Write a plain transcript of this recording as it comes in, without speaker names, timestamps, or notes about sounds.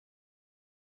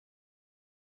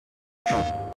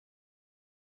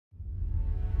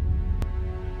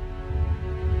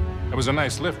That was a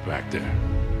nice lift back there.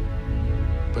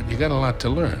 But you got a lot to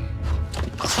learn.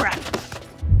 Crap!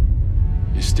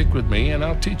 You stick with me and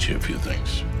I'll teach you a few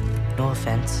things. No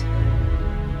offense,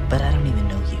 but I don't even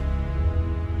know you.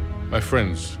 My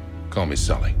friends call me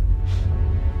Sully.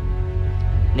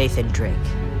 Nathan Drake.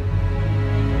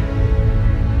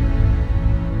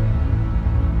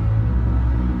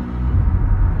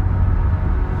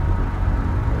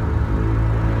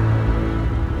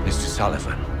 Mr.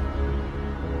 Sullivan.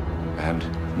 And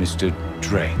Mr.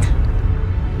 Drake.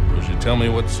 Suppose you tell me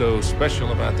what's so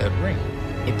special about that ring?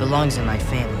 It belongs in my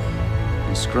family.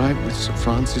 Inscribed with Sir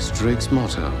Francis Drake's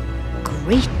motto.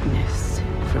 Greatness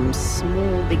from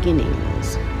small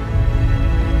beginnings.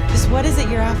 Just what is it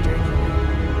you're after?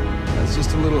 That's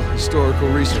just a little historical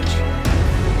research.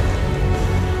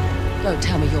 Don't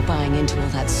tell me you're buying into all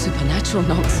that supernatural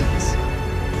nonsense.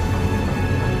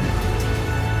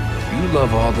 You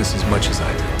love all this as much as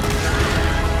I do.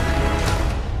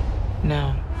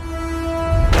 No.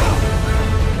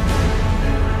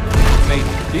 Nate,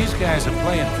 these guys are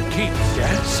playing for keeps,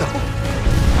 yeah? So?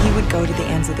 He would go to the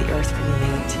ends of the earth for you,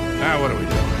 Nate. Now what do we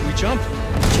do? We jump?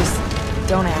 Just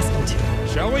don't ask him to.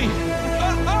 Shall we?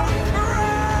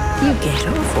 You get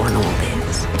off on all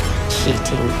this.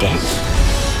 Cheating death.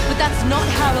 But that's not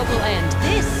how it will end.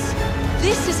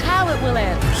 This is how it will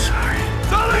end. Sorry.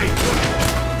 Sully!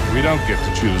 We don't get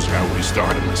to choose how we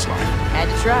start in this life. Had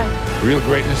to try. Real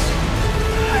greatness.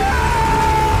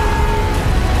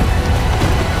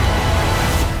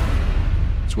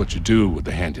 It's what you do with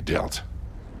the hand you're dealt.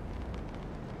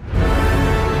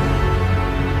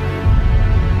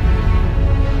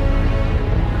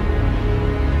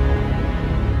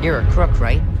 You're a crook,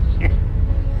 right?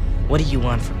 What do you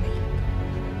want from me?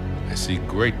 I see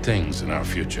great things in our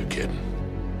future, kid.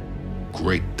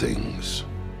 Great things.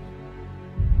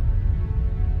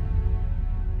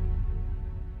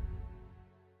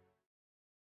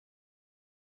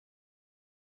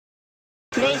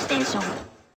 PlayStation